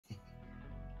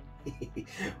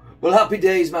Well, happy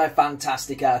days, my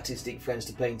fantastic artistic friends,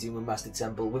 to Painting with Master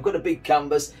Temple. We've got a big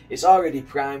canvas. It's already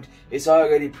primed. It's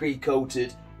already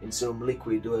pre-coated in some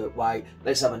liquid white.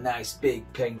 Let's have a nice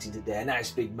big painting today, a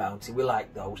nice big mountain. We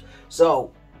like those.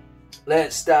 So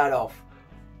let's start off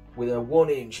with a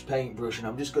 1-inch paintbrush, and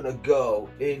I'm just going to go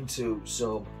into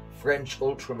some French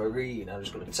ultramarine. I'm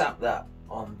just going to tap that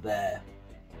on there.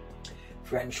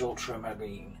 French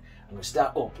ultramarine. I'm going to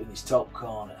start up in this top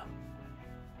corner.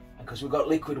 And because we've got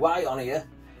liquid white on here,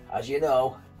 as you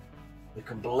know, we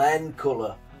can blend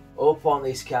colour up on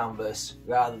this canvas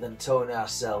rather than toning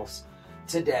ourselves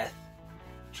to death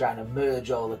trying to merge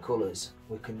all the colours.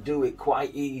 We can do it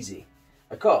quite easy.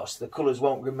 Of course, the colours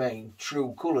won't remain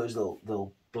true colours.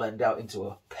 They'll blend out into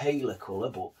a paler colour,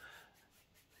 but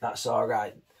that's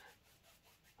alright.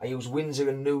 I use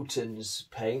Winsor & Newton's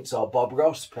paints or Bob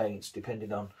Ross paints,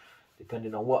 depending on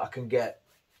what I can get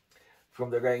from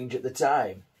the range at the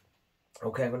time.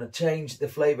 Okay, I'm going to change the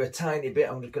flavour a tiny bit.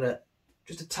 I'm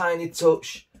just a tiny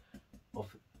touch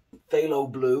of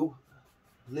phthalo blue,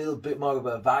 a little bit more of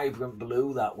a vibrant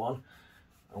blue, that one,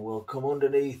 and we'll come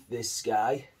underneath this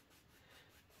sky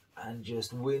and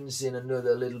just wince in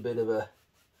another little bit of a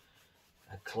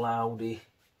cloudy.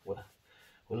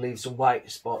 We'll leave some white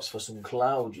spots for some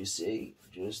cloud, you see,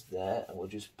 just there, and we'll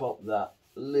just pop that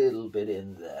little bit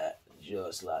in there,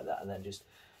 just like that, and then just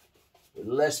with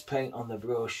less paint on the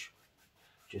brush,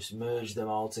 just merge them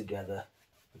all together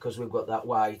because we've got that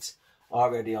white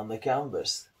already on the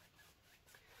canvas.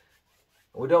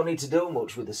 We don't need to do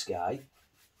much with the sky.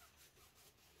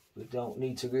 We don't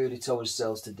need to really tow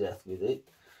ourselves to death with it,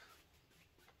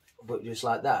 but just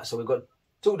like that. So we've got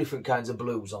two different kinds of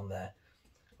blues on there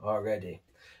already.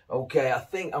 Okay, I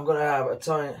think I'm going to have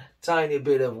a tiny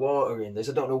bit of water in this.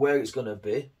 I don't know where it's going to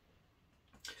be,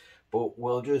 but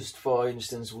we'll just, for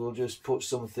instance, we'll just put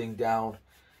something down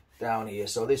here.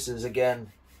 So this is,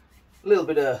 again, a little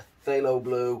bit of phthalo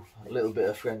blue, a little bit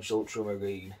of French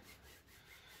ultramarine.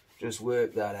 Just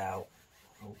work that out.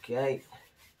 Okay,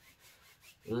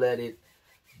 let it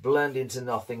blend into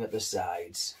nothing at the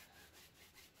sides.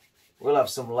 We'll have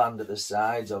some land at the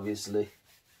sides, obviously,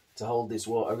 to hold this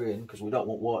water in, because we don't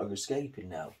want water escaping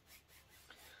now.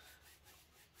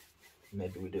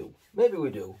 Maybe we do. Maybe we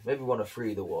do. Maybe we want to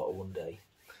free the water one day.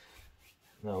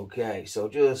 Okay, so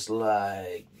just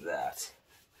like that.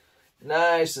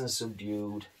 Nice and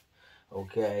subdued.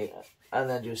 Okay, and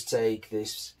then just take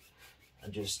this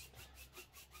and just,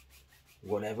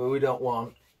 whatever we don't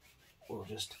want, we'll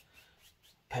just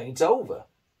paint over.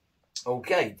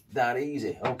 Okay, that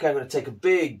easy. Okay, I'm going to take a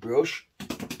big brush,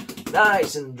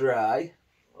 nice and dry.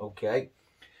 Okay,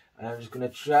 and I'm just going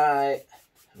to try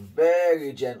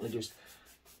very gently just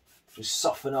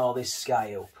soften all this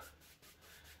sky up.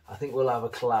 I think we'll have a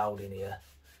cloud in here,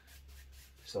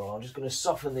 so I'm just going to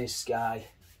soften this sky.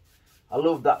 I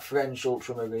love that French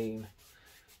ultramarine.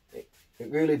 It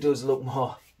really does look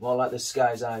more like the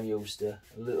skies I'm used to.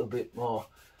 A little bit more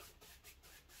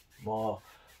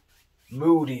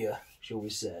moodier, shall we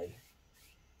say.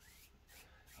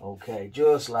 Okay,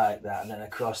 just like that, and then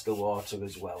across the water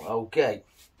as well. Okay.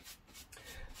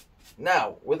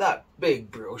 Now, with that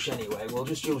big brush anyway, we'll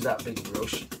just use that big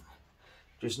brush.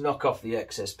 Just knock off the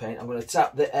excess paint. I'm going to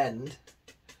tap the end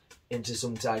into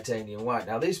some titanium white.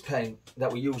 Now, this paint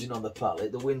that we're using on the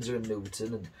palette, the Winsor &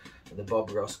 Newton and the Bob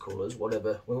Ross colours,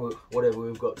 whatever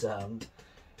we've got to hand,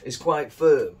 is quite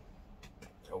firm.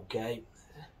 Okay.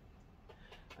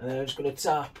 And then I'm just going to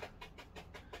tap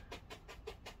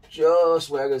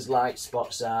just where those light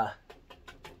spots are.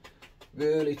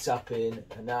 Really tap in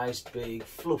a nice big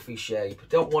fluffy shape.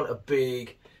 Don't want a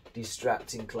big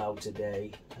distracting cloud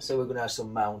today, so we're going to have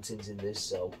some mountains in this,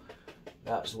 so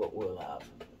that's what we'll have.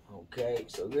 Okay,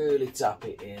 so really tap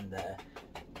it in there.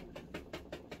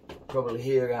 Probably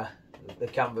hear the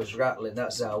canvas rattling.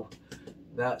 That's how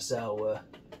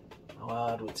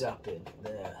hard we're tapping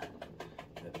there.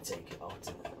 Maybe take it off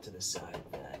to the side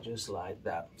there, just like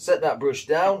that. Set that brush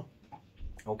down.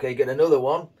 Okay, get another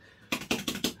one.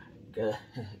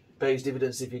 Pays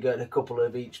dividends if you get a couple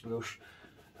of each brush.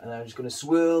 And I'm just going to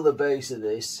swirl the base of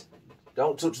this.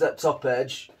 Don't touch that top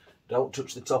edge. Don't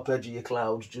touch the top edge of your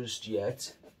clouds just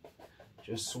yet.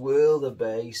 Just swirl the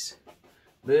base.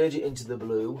 Merge it into the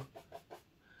blue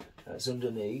that's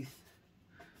underneath.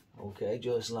 Okay,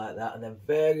 just like that. And then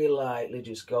very lightly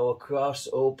just go across,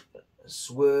 up,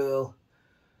 swirl.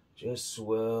 Just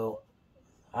swirl.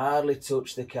 Hardly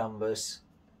touch the canvas.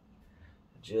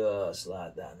 Just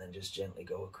like that. And then just gently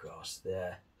go across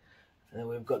there. And then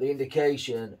we've got the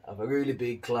indication of a really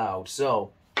big cloud.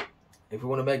 So, if we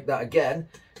want to make that again,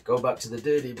 go back to the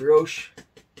dirty brush.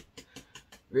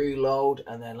 reload,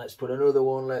 and then let's put another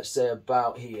one, let's say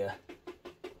about here.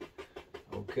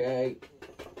 Okay,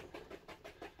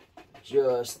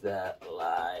 just there,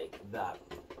 like that.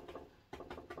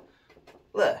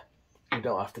 There. We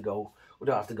don't have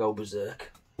to go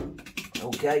berserk.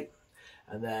 Okay,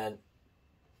 and then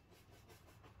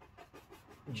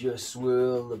just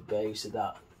swirl the base of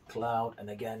that cloud, and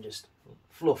again just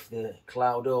fluff the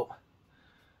cloud up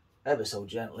ever so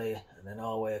gently, and then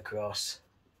all the way across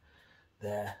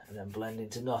there, and then blend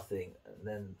into nothing. And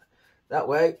then that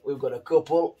way we've got a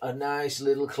couple of nice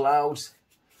little clouds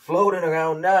floating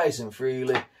around nice and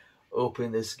freely up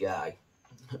in the sky.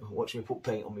 Watch me put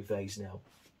paint on my face now.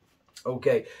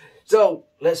 Okay, so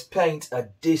let's paint a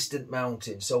distant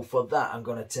mountain. So for that, I'm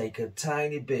going to take a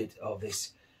tiny bit of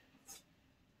this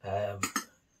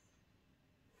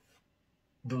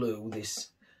blue, this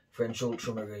French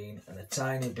ultramarine, and a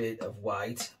tiny bit of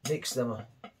white. Mix them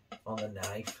on the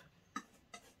knife.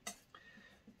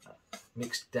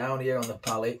 Mix down here on the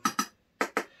palette.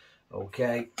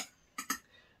 Okay,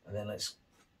 and then let's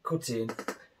cut in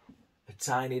a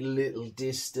tiny little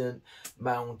distant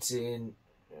mountain.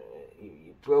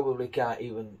 You probably can't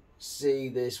even see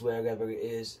this wherever it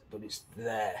is, but it's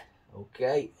there.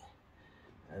 Okay,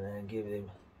 and then give him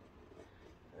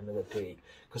another peek,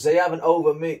 because they haven't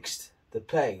over mixed the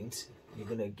paint. You're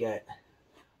gonna get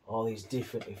all these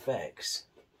different effects,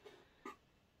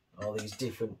 all these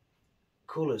different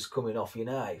colours coming off your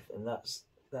knife, and that's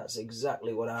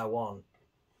exactly what I want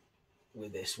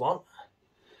with this one.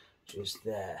 Just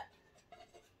there,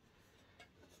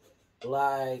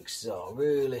 like so.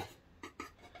 Really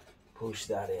push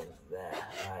that in there,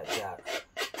 like that.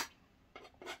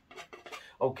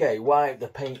 Okay, wipe the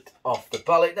paint off the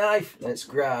palette knife. Let's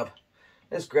grab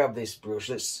this brush.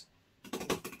 Let's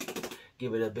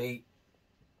give it a beat.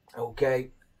 Okay,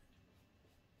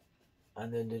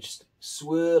 and then just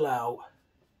swirl out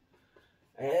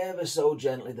ever so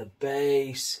gently the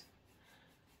base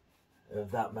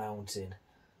of that mountain.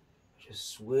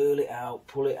 Just swirl it out,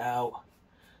 pull it out,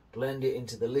 blend it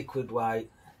into the liquid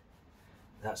white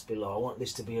that's below. I want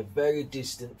this to be a very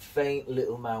distant, faint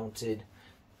little mountain.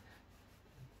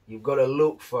 You've got to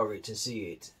look for it to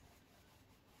see it,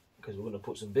 because we're going to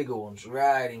put some bigger ones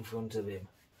right in front of him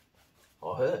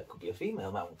or her. It could be a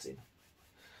female mountain.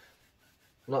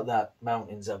 Not that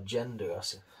mountains have gender,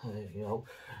 you know.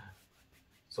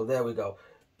 So there we go.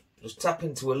 Just tap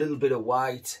into a little bit of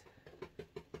white.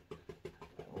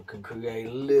 We can create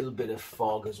a little bit of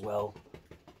fog as well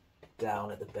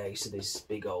down at the base of this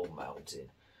big old mountain.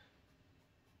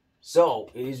 So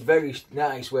it is very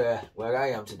nice where I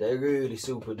am today. Really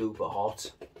super duper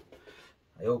hot.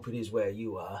 I hope it is where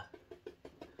you are.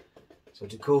 So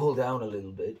to cool down a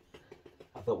little bit,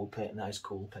 I thought we'll paint a nice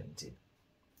cool painting.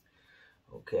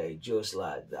 Okay, just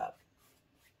like that.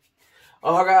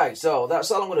 Alright, so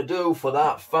that's all I'm going to do for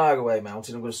that faraway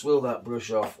mountain. I'm going to swirl that brush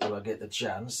off while I get the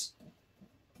chance.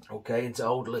 Okay, into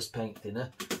odorless paint thinner.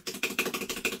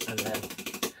 And then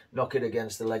knock it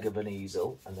against the leg of an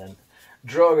easel. And then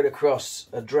draw it across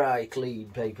a dry, clean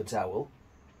paper towel.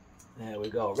 There we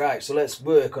go. Right, so let's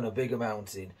work on a bigger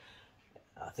mountain.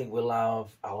 I think I'll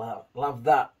have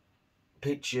that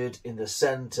pictured in the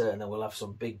centre, and then we'll have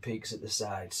some big peaks at the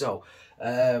side. So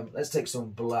let's take some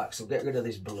black. So get rid of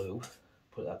this blue.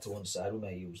 Put that to one side. We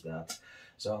may use that.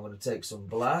 So I'm going to take some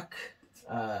black.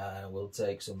 We'll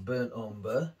take some burnt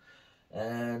umber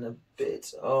and a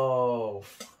bit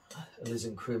of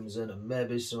alizarin crimson, and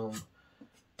maybe some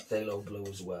phthalo blue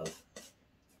as well.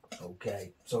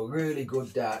 Okay, so really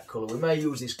good dark colour. We may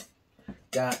use this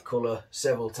dark colour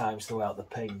several times throughout the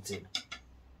painting.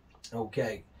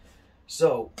 Okay,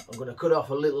 so I'm going to cut off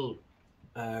a little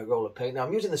roll of paint. Now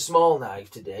I'm using the small knife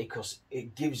today because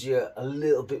it gives you a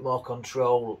little bit more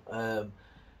control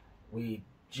with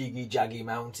jiggy jaggy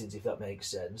mountains, if that makes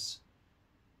sense.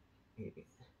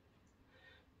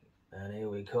 And here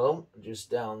we come, just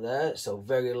down there. So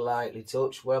very lightly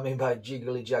touch. What I mean by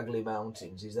jiggly jaggly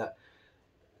mountains is that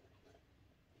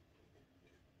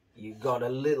you've got a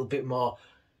little bit more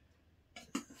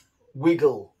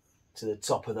wiggle to the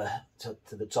top of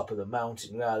the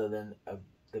mountain rather than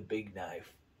the big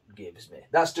knife gives me.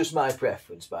 That's just my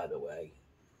preference, by the way.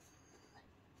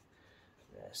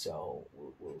 Yeah, so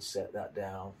we'll set that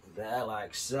down there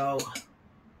like so.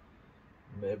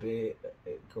 Maybe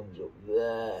it comes up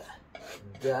there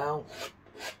and down.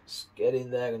 Just get in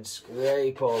there and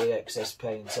scrape all the excess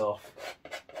paint off.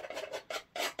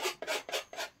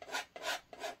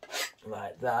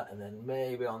 Like that, and then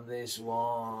maybe on this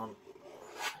one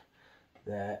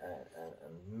there,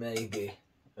 and maybe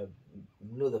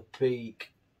another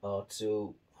peak or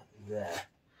two there,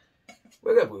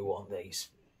 wherever we want these.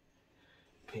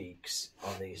 peaks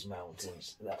on these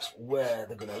mountains. That's where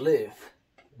they're going to live.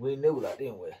 We knew that,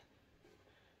 didn't we?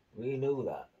 We knew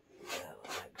that. Yeah,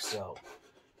 like so.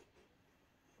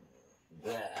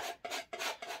 There.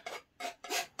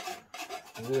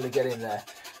 Really get in there.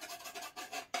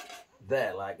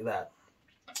 There, like that.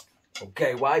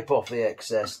 Okay, wipe off the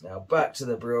excess. Now back to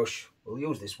the brush. We'll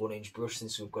use this 1-inch brush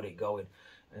since we've got it going.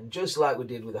 And just like we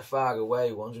did with the far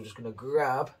away ones, we're just going to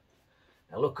grab.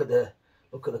 Now look at the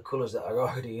colours that are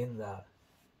already in that.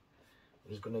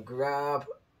 We're just going to grab.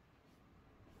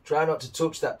 Try not to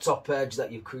touch that top edge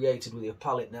that you've created with your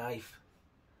palette knife.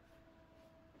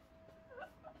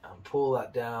 And pull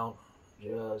that down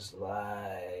just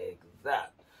like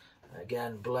that.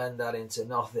 Again, blend that into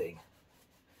nothing.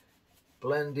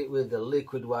 Blend it with the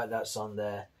liquid white that's on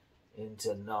there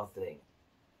into nothing.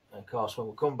 And of course, when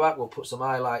we come back, we'll put some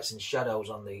highlights and shadows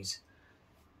on these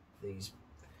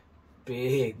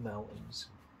big mountains.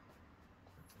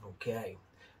 Okay,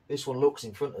 this one looks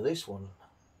in front of this one.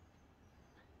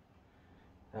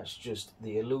 That's just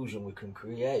the illusion we can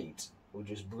create with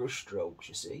just brush strokes,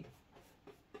 you see.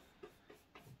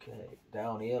 Okay,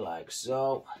 down here like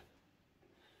so.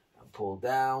 And pull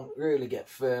down, really get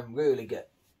firm, really get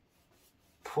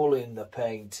pulling the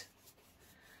paint,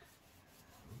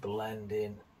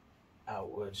 blending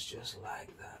outwards just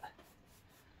like that.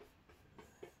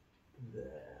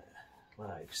 There,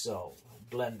 like so.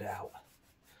 Blend out.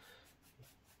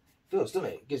 Does, doesn't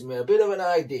it? Gives me a bit of an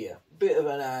idea.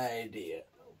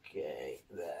 Okay,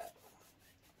 there.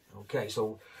 Okay,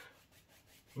 so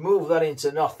move that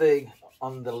into nothing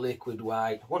on the liquid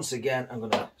white. Once again, I'm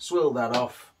going to swill that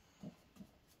off.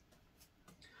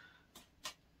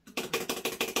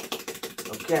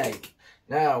 Okay,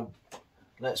 now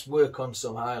let's work on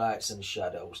some highlights and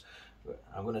shadows.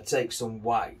 I'm going to take some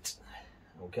white.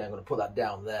 Okay, I'm going to put that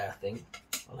down there, I think,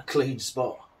 on a clean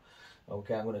spot.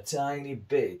 Okay, I'm going to tiny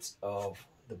bit of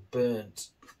the burnt,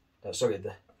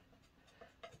 the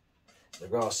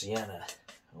raw sienna.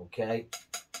 Okay,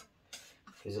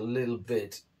 there's a little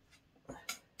bit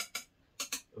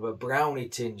of a browny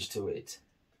tinge to it.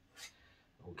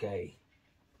 Okay,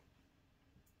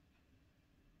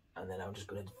 and then I'm just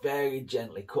going to very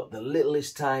gently cut the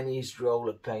littlest tiniest roll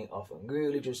of paint off and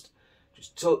really just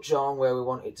touch on where we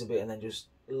want it to be, and then just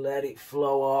let it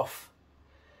flow off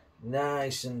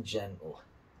nice and gentle,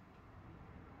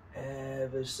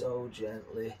 ever so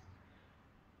gently.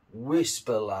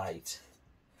 Whisper light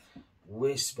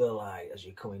as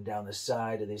you're coming down the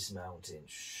side of this mountain.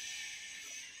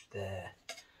 Shh, there,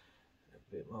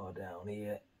 a bit more down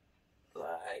here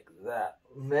like that.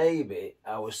 Maybe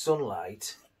our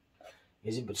sunlight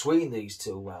is in between these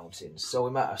two mountains, so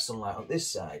we might have sunlight on this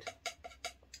side.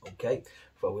 Okay,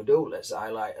 before we do, let's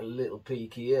highlight a little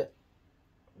peak here,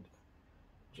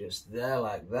 just there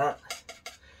like that.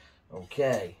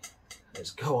 Okay,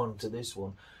 let's go on to this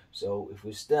one. So if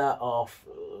we start off,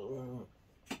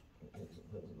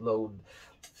 load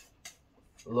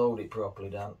it properly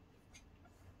down.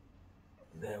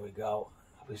 There we go.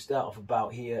 If we start off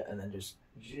about here and then just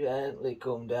gently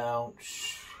come down.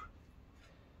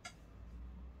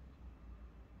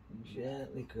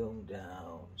 Gently come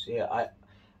down. So yeah, I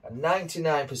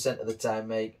 99% of the time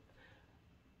make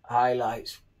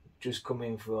highlights just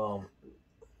coming from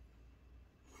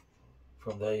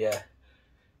the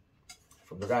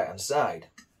right hand side.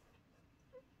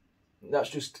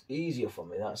 That's just easier for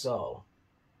me, that's all.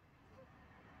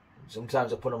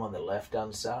 Sometimes I put them on the left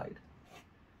hand side.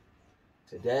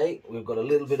 Today we've got a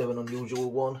little bit of an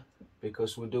unusual one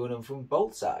because we're doing them from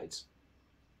both sides.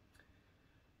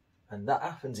 And that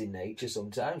happens in nature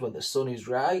sometimes when the sun is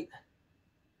right.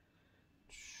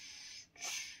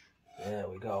 There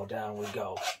we go, down we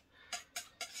go.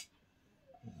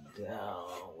 Down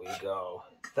we go.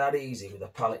 That easy with a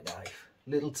palette knife.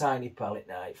 Little tiny palette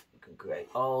knife. You can create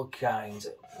all kinds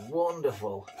of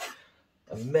wonderful,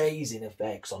 amazing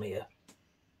effects on here.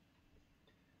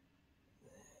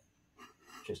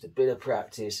 Just a bit of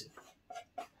practice,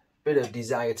 bit of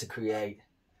desire to create,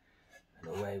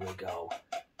 and away we go.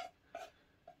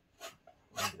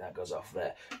 That goes off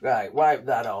there. Right, wipe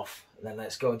that off, and then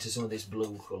let's go into some of this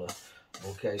blue colour.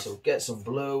 Okay, so get some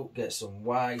blue, get some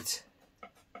white.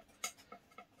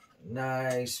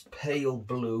 Nice pale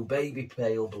blue, baby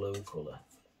pale blue colour.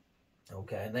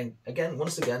 Okay, and then again,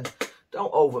 once again,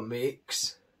 don't over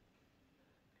mix.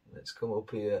 Let's come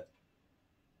up here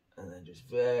and then just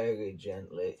very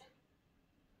gently,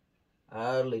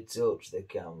 hardly touch the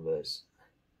canvas.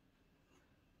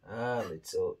 Hardly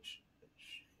touch.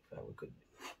 In fact, we could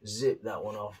zip that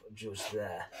one off just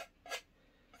there.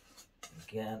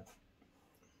 Again,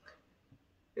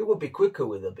 it would be quicker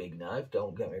with a big knife,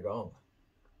 don't get me wrong.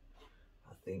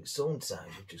 think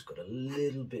sometimes we've just got a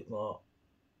little bit more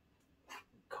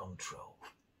control.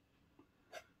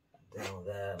 Down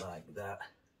there like that.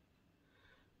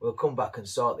 We'll come back and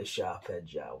sort the sharp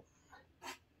edge out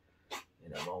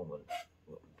in a moment.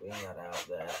 We'll bring that out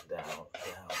there, down,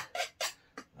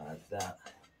 like that.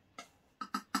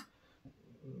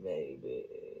 Maybe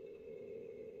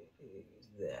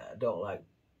there. I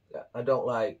don't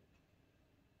like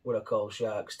what I call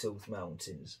shark's tooth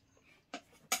mountains.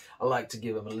 I like to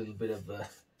give them a little bit of a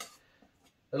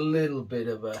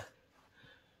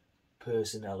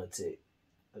personality,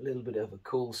 a little bit of a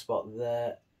cool spot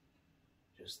there,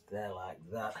 just there like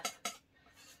that.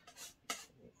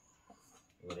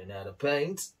 Running out of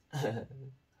paint. And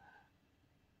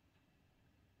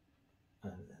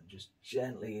then just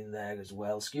gently in there as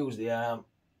well. Excuse the arm.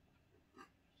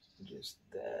 Just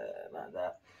there like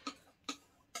that.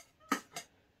 A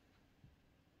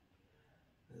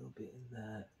little bit in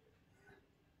there.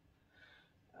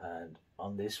 And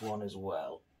on this one as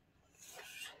well.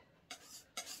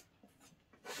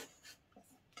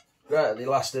 Right, the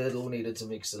last hurdle we needed to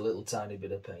mix a little tiny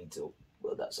bit of paint up,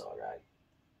 but that's all right.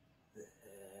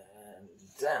 And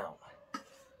down.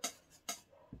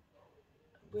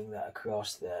 Bring that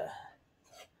across there.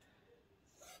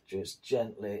 Just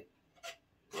gently,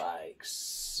 like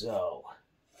so.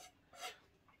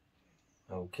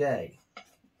 Okay.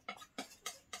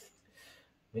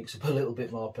 Mix up a little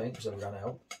bit more paint because I've run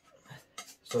out.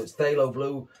 So it's phthalo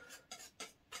blue,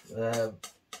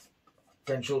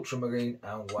 French ultramarine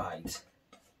and white.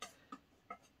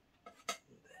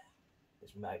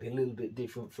 This might be a little bit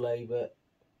different flavour.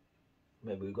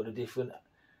 Maybe we've got a different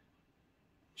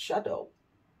shadow.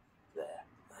 There.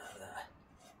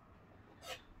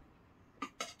 A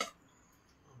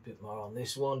bit more on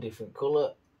this one, different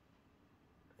colour.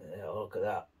 Yeah, look at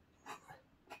that.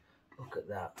 Look at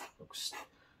that. Looks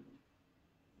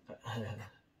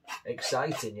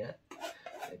exciting, yeah?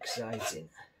 Exciting.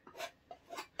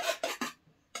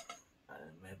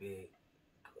 And maybe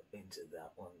go into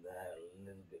that one there a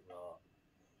little bit more.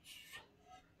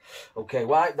 Okay,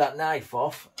 wipe that knife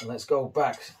off and let's go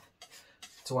back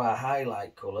to our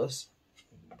highlight colours.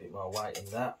 A bit more white in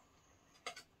that.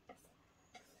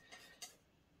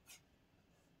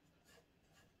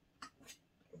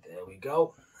 There we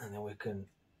go. And then we can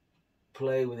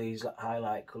play with these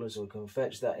highlight colours, so we can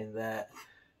fetch that in there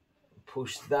and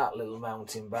push that little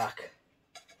mountain back.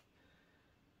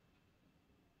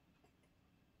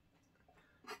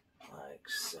 Like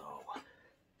so.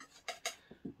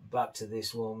 Back to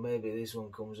this one, maybe this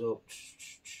one comes up,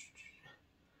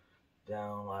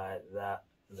 down like that,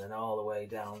 and then all the way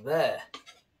down there.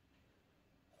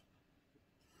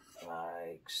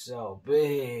 Like so.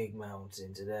 Big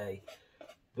mountain today.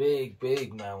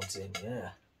 Big mountain, yeah.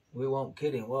 We weren't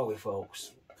kidding, were we,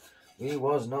 folks? We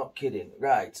was not kidding.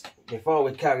 Right, before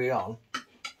we carry on,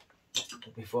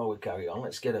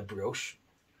 let's get a brush.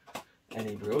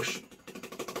 Any brush.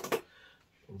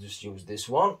 We'll just use this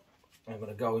one. I'm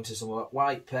going to go into some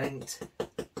white paint.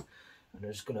 I'm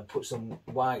just going to put some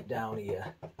white down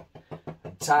here.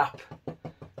 And tap.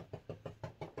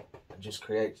 And just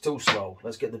create, too slow.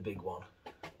 Let's get the big one.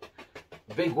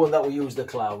 The big one that we use the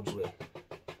clouds with.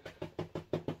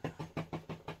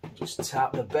 Just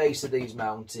tap the base of these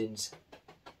mountains,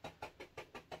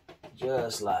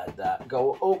 just like that.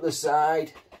 Go up the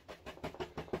side.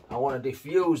 I want to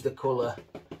diffuse the colour,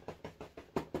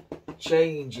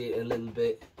 change it a little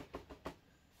bit.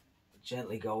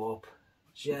 Gently go up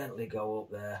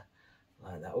there,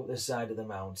 like that, up the side of the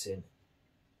mountain.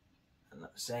 And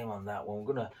same on that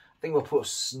one. I think we'll put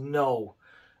snow,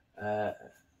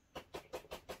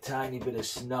 tiny bit of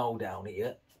snow down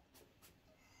here.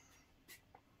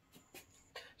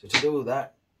 So to do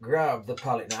that, grab the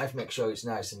palette knife, make sure it's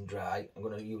nice and dry. I'm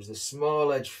going to use the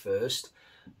small edge first,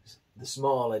 the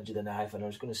small edge of the knife, and I'm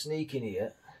just going to sneak in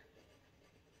here.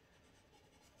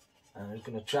 And I'm just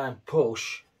going to try and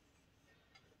push.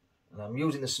 And I'm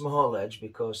using the small edge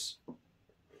because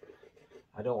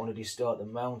I don't want to distort the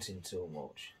mountain too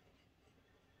much.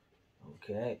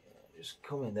 Okay, just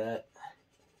come in there.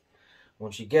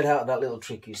 Once you get out of that little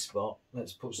tricky spot,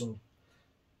 let's put some...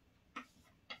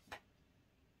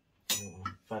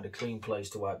 Find a clean place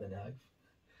to wipe the knife.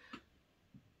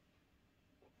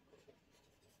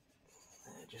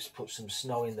 Just put some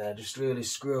snow in there, just really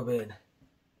scrub in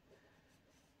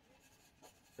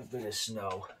a bit of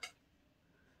snow.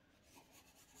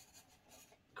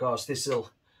 Of course, it's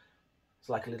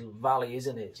like a little valley,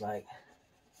 isn't it? It's like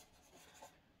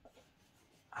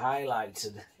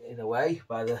highlighted in a way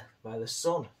by the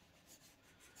sun.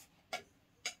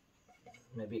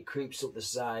 Maybe it creeps up the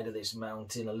side of this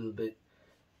mountain a little bit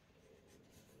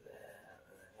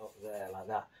there, like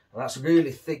that. And that's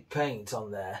really thick paint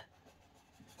on there.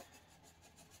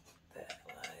 There,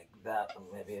 like that, and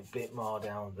maybe a bit more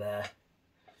down there.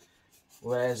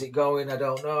 Where's it going? I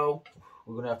don't know.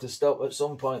 We're going to have to stop at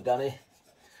some point, Danny.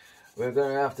 We're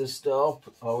going to have to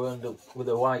stop, or we'll end up with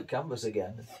a white canvas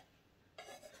again.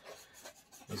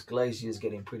 This glacier is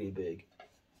getting pretty big.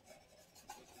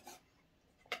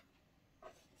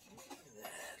 There,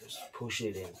 just push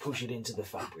it into the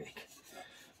fabric.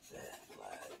 There,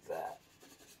 like that.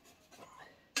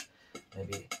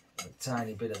 Maybe a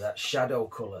tiny bit of that shadow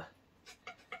colour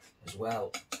as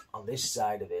well on this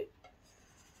side of it.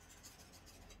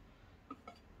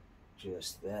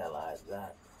 Just there, like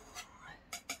that.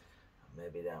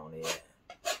 Maybe down here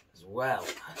as well.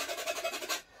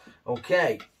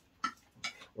 Okay,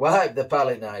 wipe the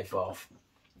palette knife off.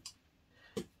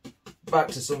 Back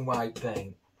to some white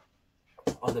paint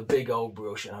on the big old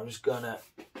brush, and I'm just gonna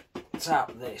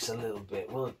tap this a little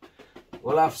bit.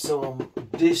 We'll have some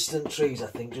distant trees, I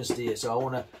think, just here. So I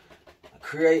want to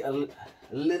create a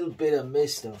little bit of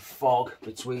mist and fog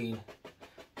between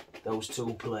those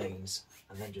two planes,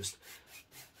 and then just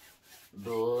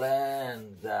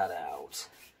blend that out.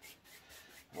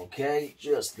 Okay,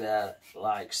 just there,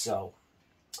 like so.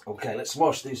 Okay, let's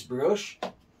wash this brush.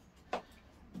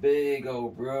 Big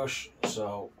old brush.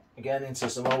 So again, into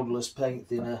some odorless paint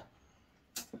thinner.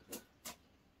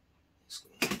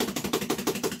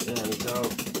 There we go.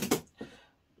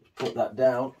 Put that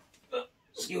down.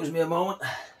 Excuse me a moment.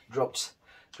 Dropped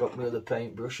my other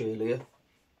paintbrush earlier.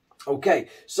 Okay,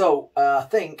 so I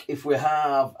think if we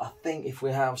have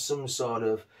some sort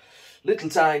of little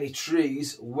tiny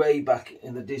trees way back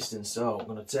in the distance, so I'm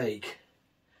going to take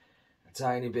a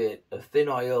tiny bit of thin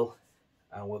oil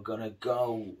and we're going to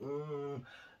go,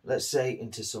 let's say,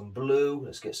 into some blue.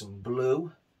 Let's get some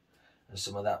blue and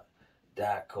some of that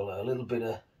dark colour, a little bit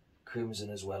of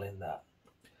crimson as well in that.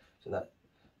 So that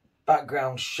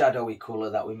background shadowy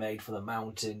colour that we made for the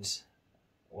mountains,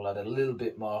 we'll add a little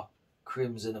bit more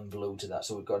crimson and blue to that,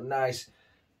 so we've got a nice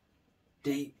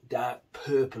deep dark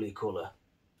purpley colour.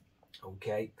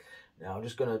 Okay, now I'm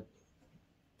just going to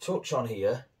touch on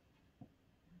here,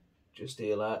 just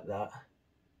here like that,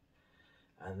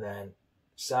 and then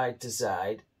side to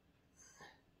side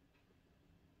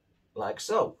like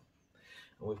so,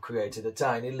 and we've created a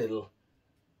tiny little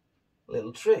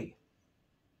tree.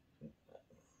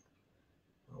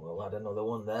 We'll add another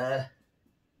one there.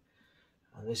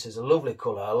 And this is a lovely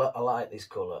colour. I like this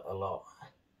colour a lot.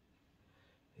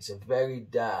 It's a very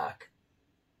dark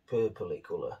purpley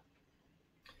colour.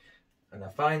 And I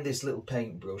find this little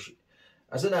paintbrush,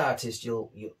 as an artist,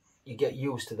 you get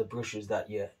used to the brushes that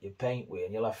you paint with,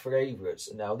 and you'll have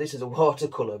favourites. Now this is a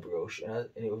watercolour brush, and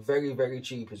it was very, very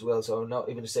cheap as well, so I'm not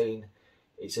even saying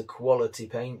it's a quality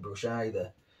paintbrush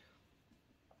either.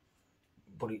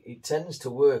 But it tends to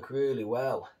work really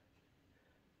well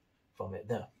from it.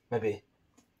 Now, maybe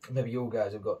you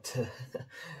guys have got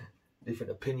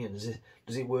different opinions.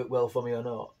 Does it work well for me or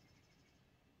not?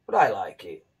 But I like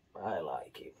it. I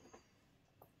like it.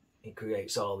 It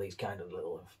creates all these kind of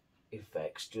little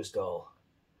effects just all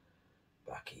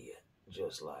back here,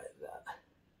 just like that.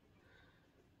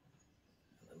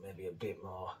 And maybe a bit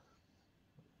more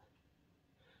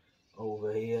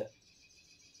over here.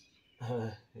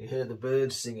 You hear the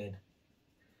birds singing.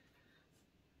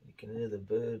 You can hear the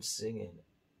birds singing.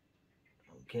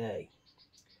 Okay.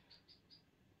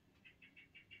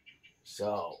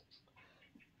 So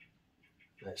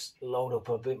let's load up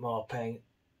a bit more paint.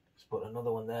 Let's put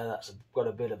another one there that's got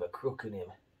a bit of a crook in him.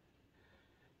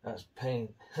 That's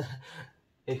paint.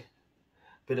 A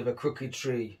bit of a crooked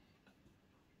tree.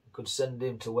 Could send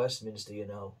him to Westminster, you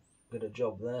know. Get a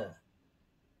job there.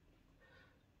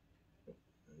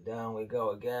 Down we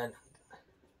go again.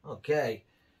 Okay.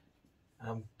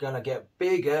 I'm going to get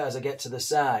bigger as I get to the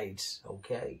sides.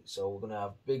 Okay, so we're going to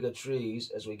have bigger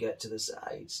trees as we get to the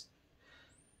sides.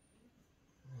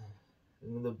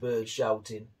 And the birds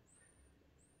shouting.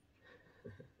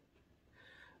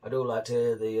 I do like to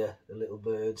hear the little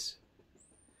birds,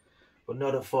 but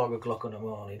not at 4 o'clock in the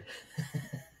morning.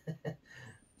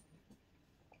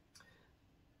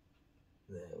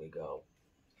 There we go.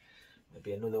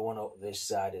 Maybe another one up this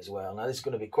side as well. Now this is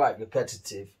going to be quite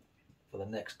repetitive for the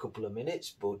next couple of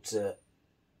minutes, but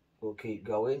we'll keep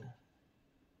going.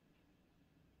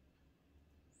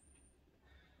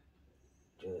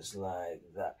 Just like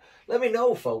that. Let me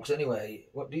know, folks, anyway,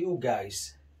 what do you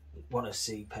guys want to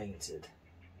see painted?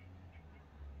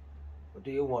 What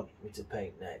do you want me to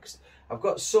paint next? I've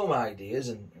got some ideas,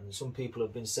 and some people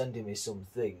have been sending me some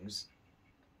things.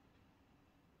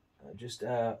 I just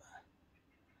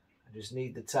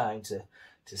need the time to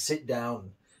sit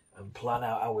down and plan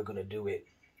out how we're going to do it,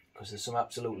 because there's some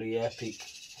absolutely epic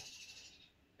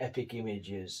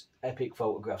images, epic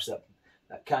photographs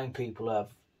that kind people are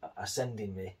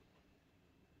sending me,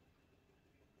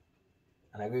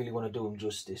 and I really want to do them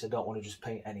justice. I don't want to just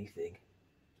paint anything.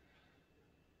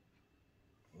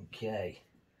 Okay,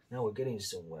 now we're getting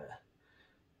somewhere.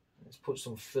 Let's put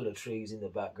some filler trees in the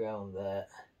background there,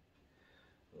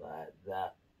 like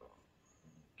that.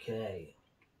 Okay.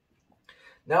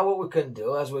 Now what we can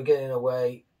do, as we're getting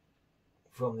away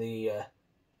from the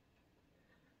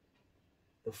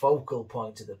focal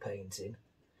point of the painting,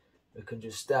 we can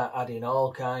just start adding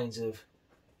all kinds of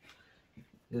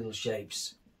little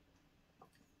shapes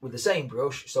with the same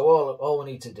brush. So all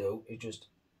we need to do is just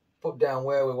put down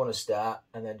where we want to start,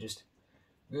 and then just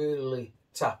really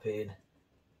tap in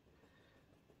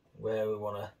where we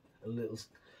want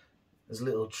this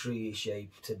little tree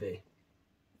shape to be.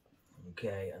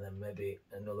 Okay, and then maybe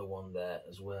another one there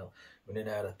as well. Running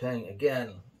out of paint again,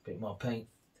 a bit more paint,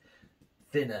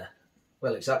 thinner.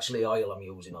 Well, it's actually oil I'm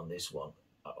using on this one.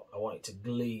 I want it to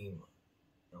gleam,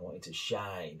 I want it to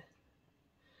shine.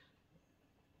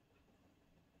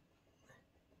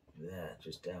 There,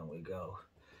 just down we go,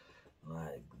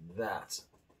 like that.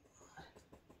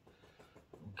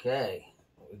 Okay,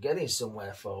 we're getting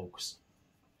somewhere, folks.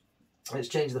 Let's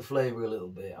change the flavour a little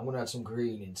bit. I'm going to add some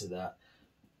green into that.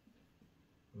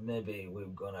 Maybe we're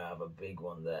going to have a big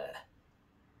one there.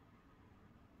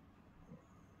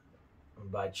 And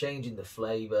by changing the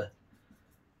flavour,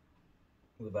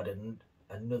 we've added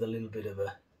another little bit of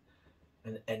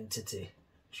an entity,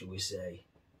 should we say.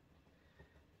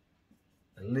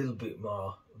 A little bit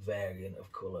more variant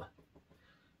of colour.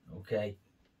 Okay.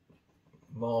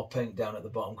 More paint down at the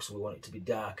bottom because we want it to be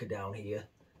darker down here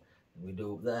than we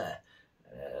do up there.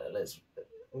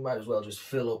 We might as well just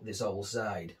fill up this whole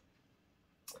side.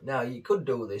 Now you could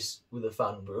do this with a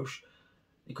fan brush.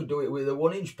 You could do it with a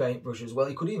 1-inch paintbrush as well.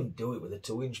 You could even do it with a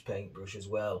 2-inch paintbrush as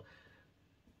well.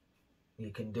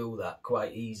 You can do that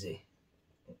quite easy.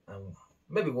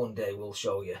 Maybe one day we'll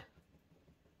show you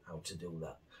how to do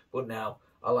that. But now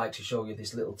I like to show you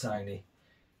this little tiny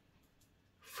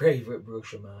favourite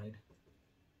brush of mine.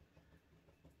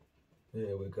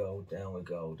 There we go, down we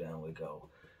go, down we go.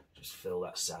 Just fill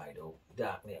that side up,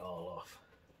 darken it all off.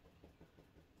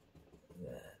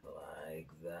 There, like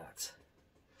that.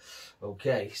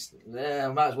 Okay,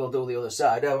 now might as well do the other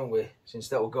side, haven't we? Since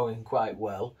that was going quite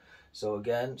well. So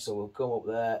again, we'll come up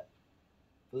there,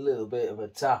 a little bit of a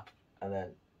tap, and then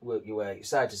work your way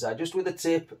side to side, just with the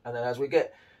tip. And then as we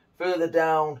get further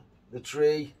down the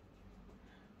tree,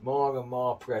 more and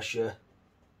more pressure.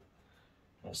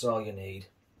 That's all you need.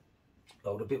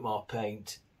 Load a bit more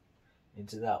paint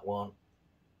into that one.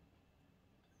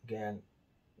 Again,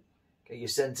 get your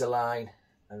centre line,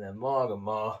 and then more and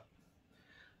more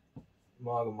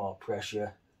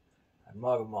pressure, and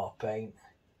more paint.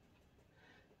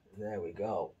 There we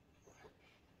go.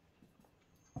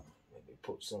 Maybe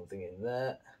put something in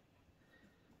there.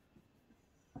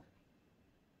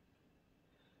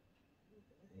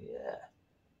 Yeah,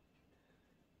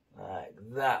 like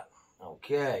that.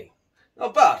 Okay,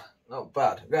 not bad. Not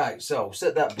bad. Right, so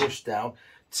set that brush down.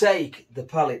 Take the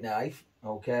palette knife,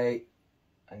 okay,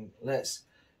 and let's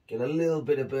get a little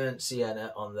bit of burnt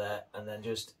sienna on there, and then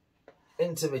just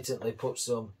intermittently put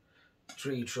some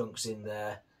tree trunks in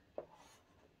there.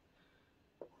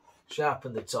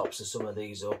 Sharpen the tops of some of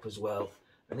these up as well.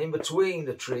 And in between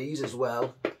the trees as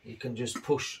well, you can just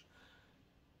push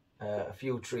a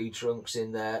few tree trunks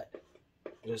in there,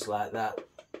 just like that.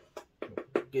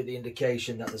 Give the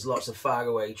indication that there's lots of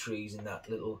faraway trees in that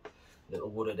little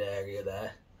wooded area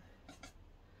there.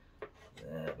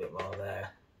 A bit more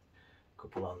there. A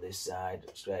couple on this side,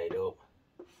 straight up.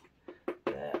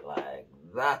 There, like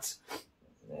that.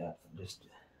 Yeah, just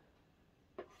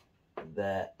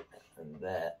there and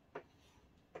there.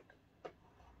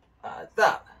 Like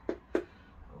that.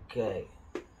 Okay.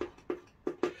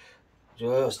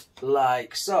 Just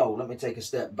like so. Let me take a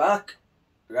step back.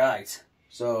 Right.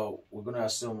 So we're going to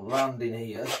have some land in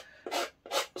here,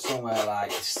 somewhere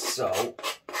like so.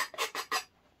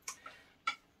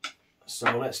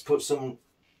 So let's put some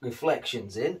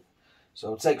reflections in.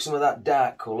 So take some of that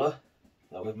dark colour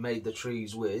that we've made the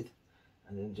trees with,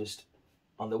 and then just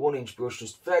on the 1-inch brush,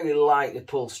 just very lightly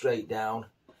pull straight down,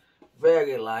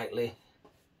 very lightly,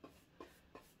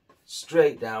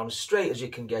 straight down, as straight as you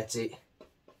can get it.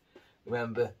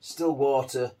 Remember, still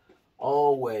water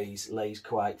always lays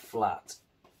quite flat.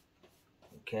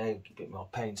 Okay, a bit more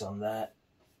paint on there,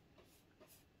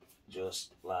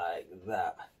 just like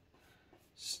that,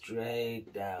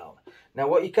 straight down. Now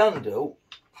what you can do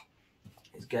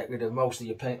is get rid of most of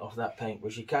your paint off that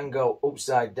paintbrush. You can go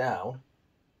upside down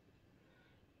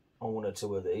on one or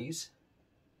two of these.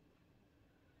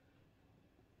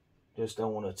 Just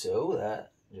on one or two there,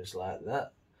 just like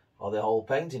that. Or the whole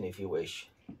painting if you wish.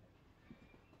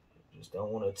 Just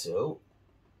on one or two.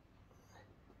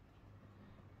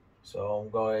 So I'm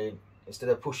going, instead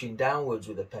of pushing downwards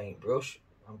with the paintbrush,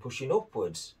 I'm pushing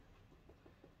upwards.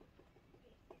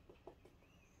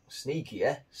 Sneaky,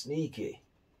 eh? Sneaky.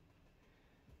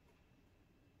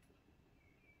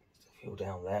 A few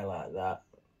down there like that.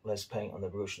 Less paint on the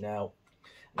brush now.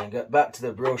 And then get back to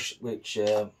the brush, which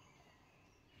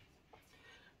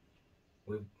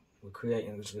we're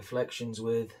creating those reflections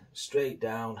with. Straight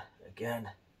down again.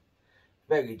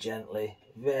 Very gently,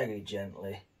 very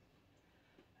gently.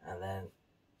 And then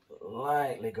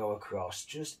lightly go across.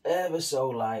 Just ever so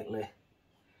lightly.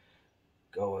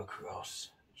 Go across.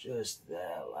 Just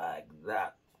there like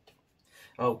that.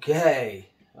 Okay.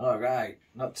 Alright.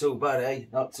 Not too bad, eh?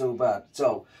 Not too bad.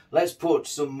 So, let's put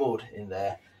some mud in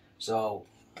there. So,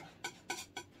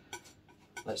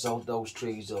 let's hold those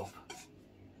trees up.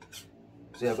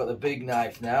 See, I've got the big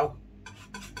knife now.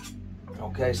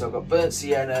 Okay, so I've got burnt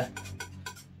sienna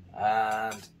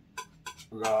and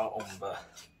raw umber.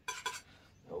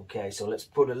 Okay, so let's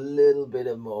put a little bit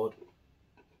of mud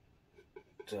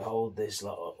to hold this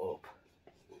lot up.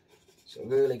 So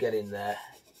really get in there.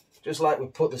 Just like we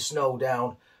put the snow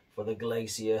down for the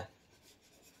glacier.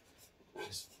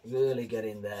 Just really get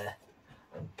in there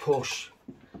and push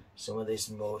some of this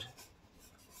mud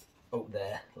up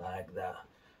there like that.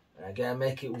 And again,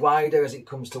 make it wider as it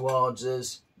comes towards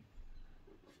us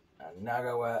and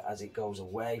narrower as it goes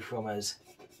away from us.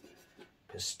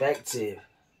 Perspective.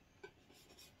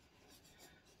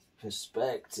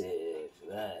 Perspective.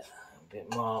 There. A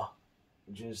bit more.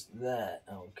 Just there.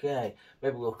 Okay.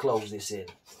 Maybe we'll close this in.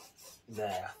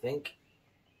 There, I think.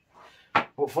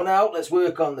 But for now, let's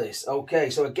work on this. Okay,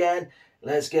 so again,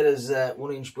 let's get us a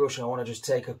 1-inch brush. I want to just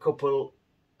take a couple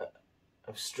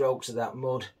of strokes of that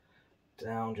mud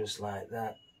down just like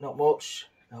that. Not much,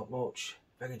 not much.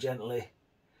 Very gently,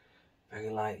 very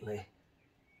lightly.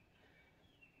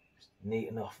 Just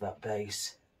neaten off that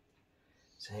base.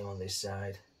 Same on this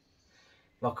side.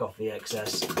 Knock off the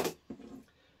excess.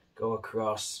 Go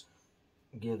across.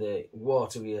 Give the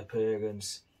watery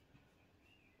appearance.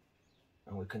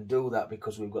 And we can do that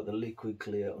because we've got the liquid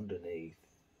clear underneath.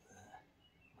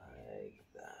 Like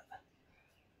that.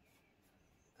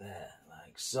 There,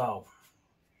 like so.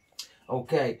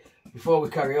 Okay, before we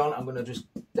carry on, I'm going to just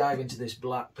dive into this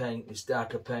black paint, this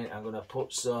darker paint. I'm going to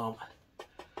put some,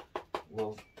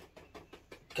 we'll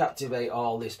captivate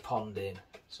all this pond in.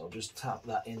 So just tap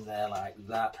that in there like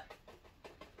that.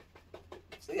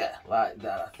 So yeah, like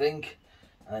that I think.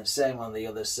 And then same on the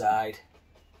other side.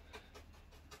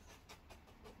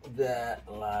 There,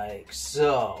 like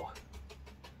so.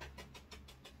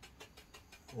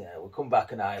 Yeah, we'll come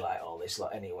back and highlight all this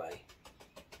lot anyway.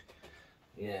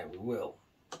 Yeah, we will.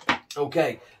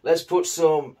 Okay, let's put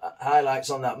some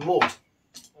highlights on that mud.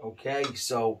 Okay,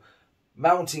 so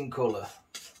mountain colour.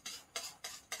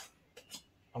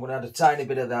 I'm going to add a tiny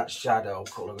bit of that shadow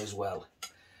colour as well.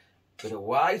 Bit of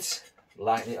white,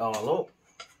 lighten it all up.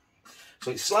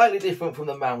 So it's slightly different from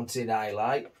the mountain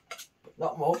highlight.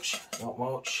 Not much, not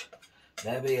much.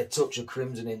 Maybe a touch of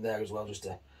crimson in there as well,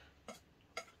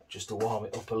 just to warm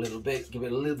it up a little bit, give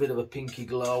it a little bit of a pinky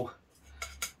glow.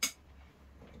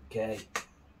 Okay,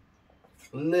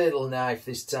 little knife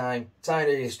this time,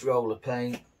 tiniest roll of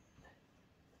paint,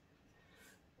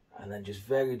 and then just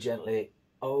very gently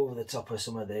over the top of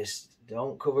some of this.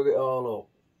 Don't cover it all up.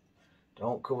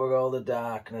 Don't cover all the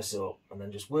darkness up, and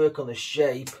then just work on the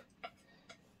shape.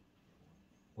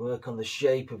 Work on the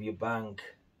shape of your bank.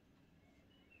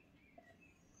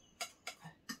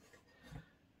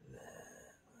 There,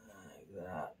 like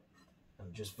that.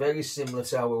 And just very similar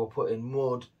to how we were putting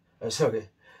mud,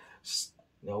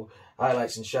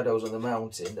 highlights and shadows on the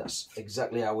mountain. That's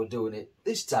exactly how we're doing it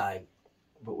this time.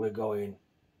 But we're going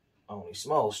only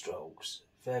small strokes,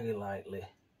 very lightly,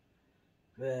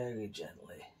 very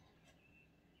gently.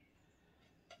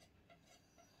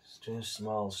 Just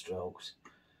small strokes.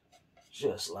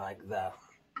 Just like that.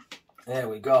 There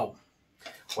we go.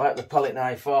 Wipe the palette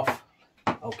knife off.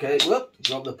 Okay, whoop,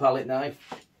 drop the palette knife.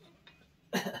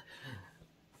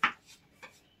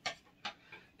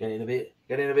 Getting a bit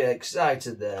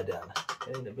excited there, Dan.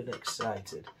 Getting a bit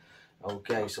excited.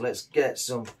 Okay, so let's get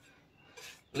some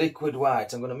liquid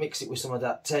white. I'm going to mix it with some of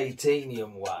that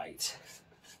titanium white.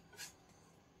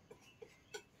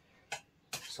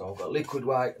 So I've got liquid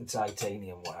white and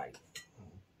titanium white.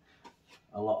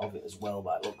 A lot of it as well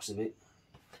by the looks of it.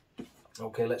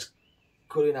 Okay, let's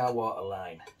cutting our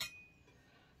waterline.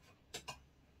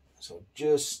 So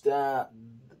just start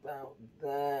about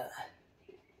there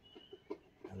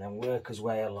and then work his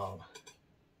way along.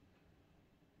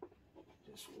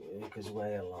 Just work his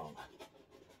way along.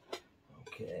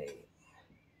 Okay.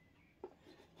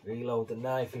 Reload the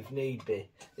knife if need be.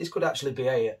 This could actually be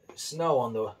a snow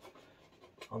on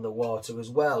the water as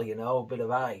well, you know, a bit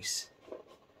of ice.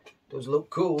 Does look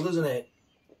cool, doesn't it?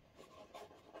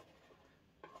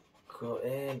 Cut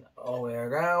in all the way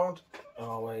around,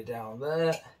 all the way down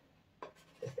there.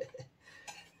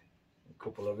 A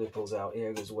couple of ripples out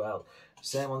here as well.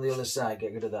 Same on the other side,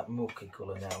 get rid of that mucky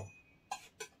colour now.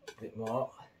 A bit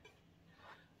more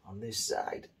on this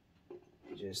side.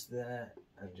 Just there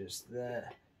and just there.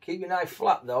 Keep your knife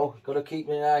flat though, you've got to keep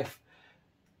your knife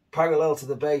parallel to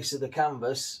the base of the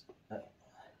canvas,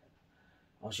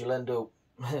 or you'll end up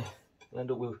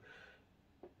with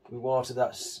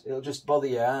water it'll just bother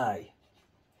your eye.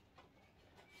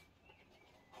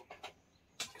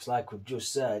 Because like we've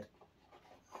just said,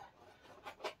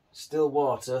 still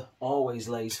water always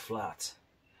lays flat.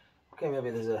 Okay,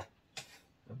 maybe there's a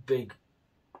big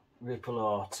ripple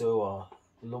or two or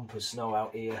lump of snow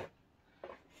out here,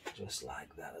 just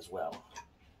like that as well.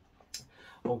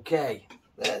 Okay,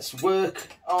 let's work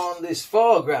on this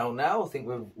foreground now. I think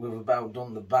we've about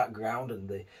done the background and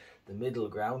the middle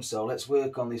ground, so let's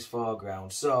work on this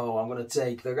foreground. So I'm going to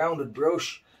take the rounded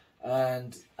brush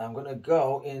and I'm going to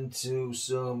go into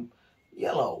some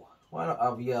yellow. Why not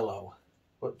have yellow?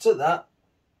 But to that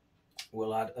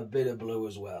we'll add a bit of blue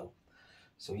as well.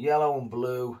 So yellow and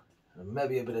blue and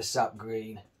maybe a bit of sap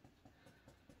green.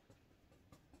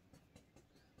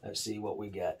 Let's see what we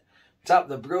get. Tap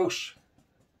the brush.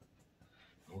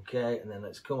 Okay, and then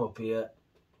let's come up here.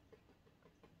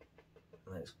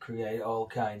 Let's create all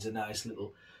kinds of nice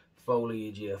little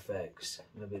foliage effects.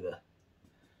 Maybe the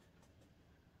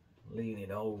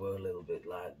leaning over a little bit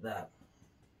like that.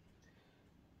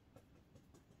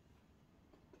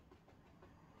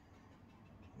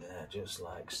 Yeah, just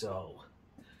like so.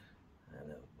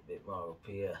 And a bit more up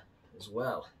here as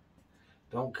well.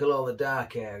 Don't kill all the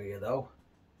dark area though.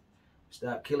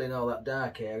 Start killing all that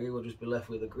dark area, we'll just be left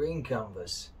with a green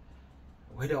canvas.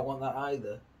 We don't want that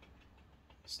either.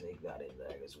 Sneak that in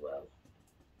there as well.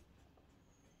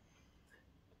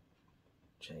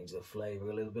 Change the flavour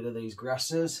a little bit of these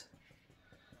grasses.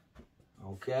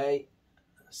 Okay,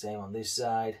 same on this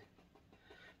side.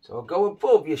 So go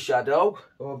above your shadow,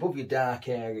 go above your dark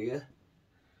area.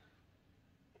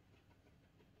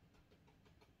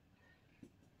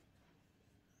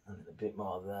 And a bit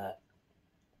more there.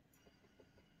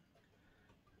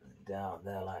 And down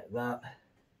there like that.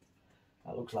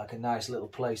 That looks like a nice little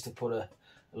place to put a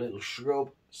little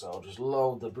shrub. So I'll just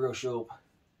load the brush up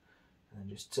and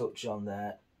just touch on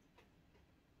there.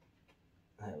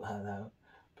 Like that.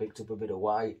 Picked up a bit of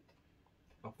white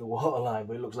off the waterline,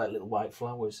 but it looks like little white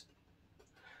flowers.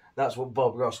 That's what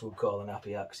Bob Ross would call an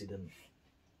happy accident.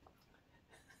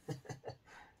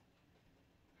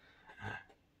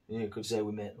 You could say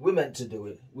we meant to do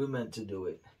it. We meant to do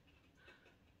it.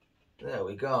 There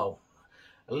we go.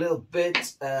 A little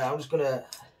bit. I'm just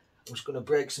gonna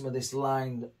break some of this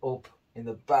line up in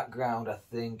the background. I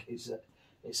think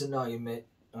it's annoying me.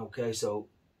 Okay, so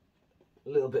a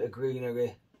little bit of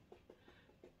greenery,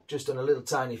 just on a little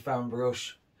tiny fan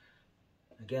brush.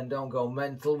 Again, don't go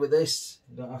mental with this.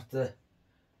 You don't have to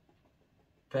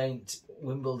paint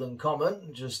Wimbledon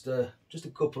Common. Just a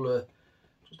couple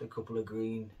of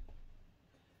green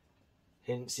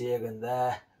hints here and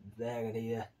there and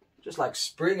here. Just like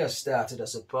spring has started, I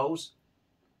suppose.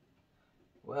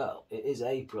 Well, it is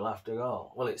April after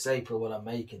all. Well, it's April when I'm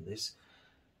making this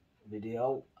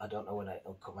video. I don't know when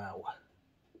it'll come out.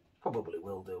 Probably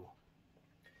will do.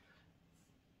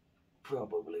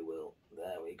 Probably will.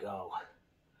 There we go.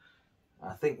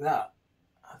 I think that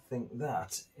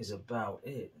is about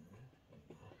it.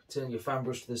 Turn your fan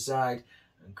brush to the side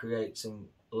and create some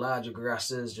larger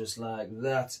grasses just like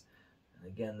that.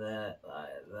 And again there,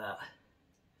 like that.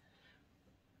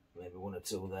 Maybe one or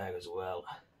two there as well,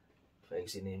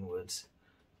 facing inwards.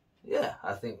 Yeah,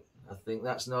 I think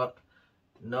that's not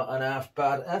an half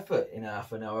bad effort in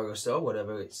half an hour or so,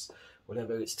 whatever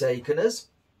it's taken us.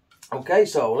 Okay,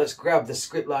 so let's grab the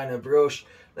script liner brush.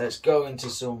 Let's go into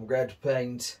some red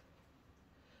paint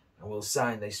and we'll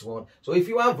sign this one. So if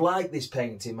you have liked this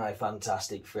painting, my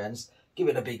fantastic friends, give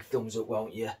it a big thumbs up,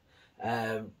 won't you?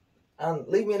 And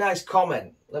leave me a nice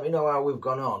comment. Let me know how we've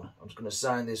gone on. I'm just going to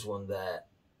sign this one there.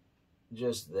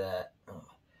 Just there. Oh.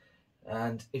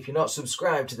 And if you're not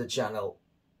subscribed to the channel,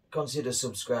 consider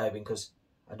subscribing, because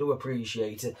I do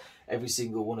appreciate it, every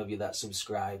single one of you that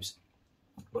subscribes.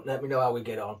 But let me know how we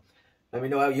get on. Let me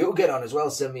know how you get on as well.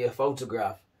 Send me a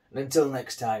photograph. And until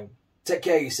next time, take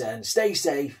care of yourself, stay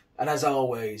safe, and as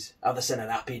always, have a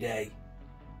happy day.